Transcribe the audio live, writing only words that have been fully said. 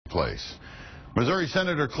place. Missouri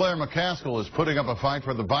Senator Claire McCaskill is putting up a fight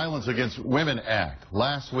for the Violence Against Women Act.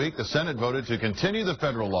 Last week, the Senate voted to continue the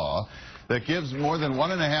federal law that gives more than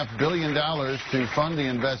 $1.5 billion to fund the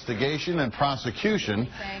investigation and prosecution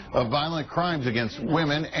of violent crimes against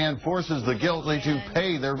women and forces the guilty to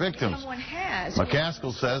pay their victims.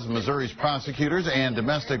 McCaskill says Missouri's prosecutors and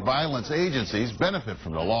domestic violence agencies benefit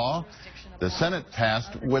from the law. The Senate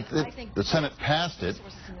passed it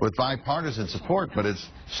with bipartisan support, but it's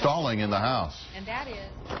stalling in the House.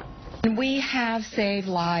 We have saved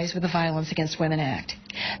lives with the Violence Against Women Act.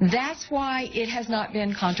 That's why it has not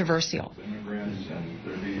been controversial.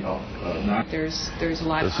 There's a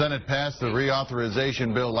lot. The Senate passed the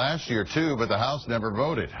reauthorization bill last year, too, but the House never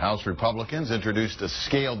voted. House Republicans introduced a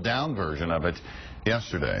scaled-down version of it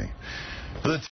yesterday.